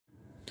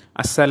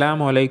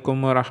Assalamu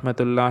alaikum wa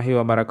rahmatullahi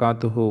wa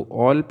barakatuhu.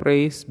 All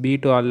praise be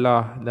to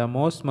Allah, the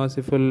most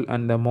merciful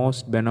and the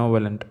most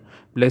benevolent.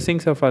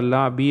 Blessings of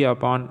Allah be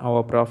upon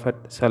our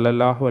Prophet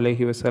sallallahu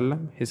alaihi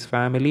wasallam, his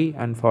family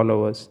and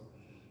followers.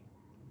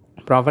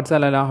 Prophet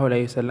sallallahu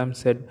alaihi wasallam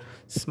said,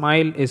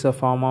 "Smile is a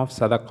form of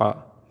sadaqah."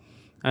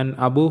 And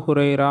Abu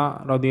Huraira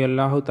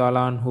radiyallahu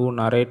ta'ala anhu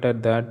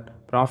narrated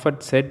that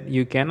Prophet said,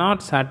 "You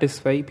cannot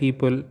satisfy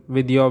people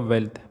with your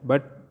wealth,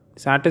 but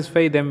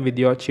satisfy them with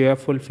your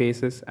cheerful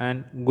faces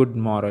and good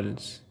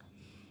morals."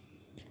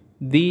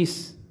 These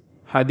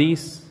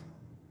hadiths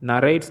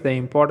narrates the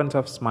importance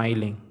of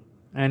smiling,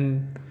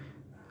 and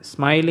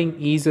smiling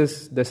eases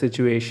the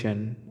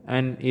situation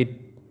and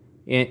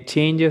it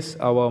changes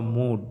our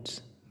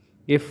moods.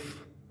 If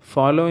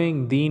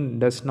following deen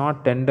does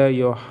not tender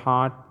your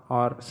heart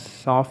or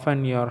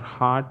soften your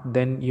heart,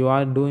 then you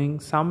are doing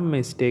some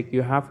mistake.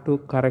 You have to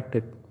correct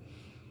it.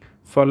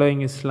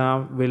 Following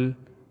Islam will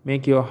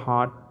make your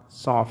heart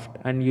soft,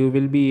 and you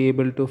will be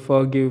able to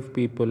forgive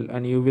people,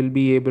 and you will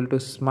be able to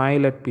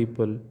smile at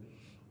people.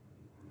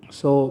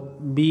 So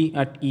be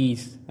at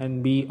ease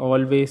and be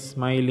always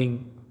smiling.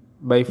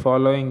 By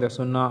following the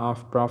sunnah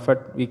of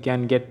Prophet, we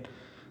can get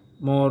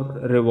more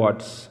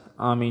rewards.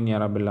 Ameen ya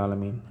Rabbil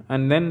Alameen.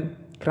 And then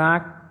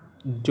crack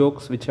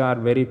jokes which are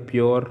very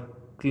pure,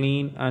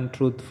 clean and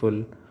truthful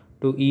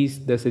to ease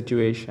the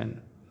situation.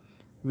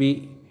 We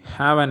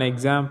have an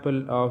example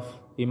of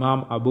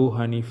Imam Abu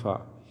Hanifa.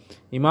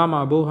 Imam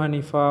Abu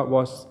Hanifa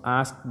was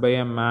asked by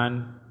a man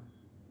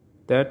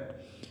that,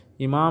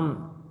 "Imam,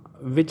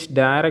 which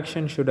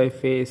direction should I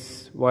face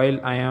while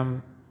I am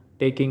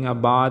taking a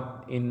bath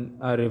in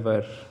a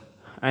river?"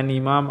 And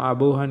Imam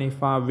Abu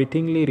Hanifa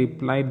wittingly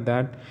replied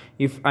that,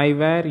 "If I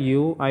were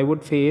you, I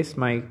would face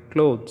my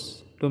clothes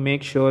to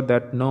make sure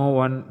that no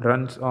one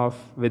runs off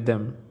with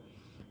them."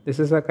 This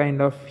is a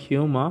kind of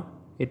humor.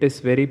 It is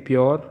very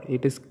pure,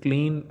 it is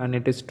clean, and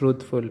it is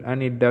truthful,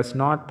 and it does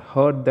not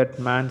hurt that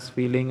man's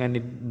feeling, and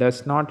it does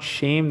not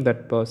shame that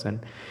person.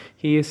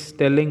 He is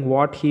telling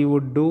what he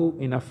would do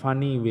in a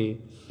funny way.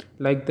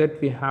 Like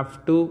that, we have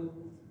to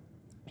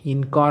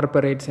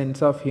incorporate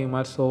sense of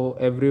humor so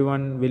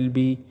everyone will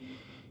be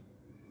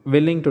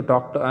willing to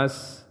talk to us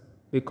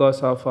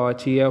because of our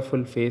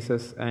cheerful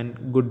faces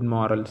and good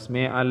morals.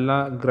 May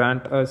Allah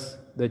grant us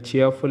the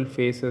cheerful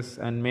faces,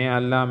 and may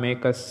Allah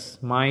make us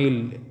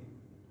smile,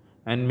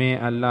 and may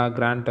Allah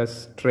grant us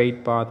straight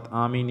path.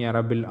 Ameen ya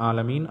Rabbil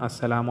Alameen.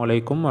 Assalamu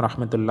alaikum wa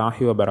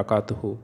rahmatullahi wa barakatuhu.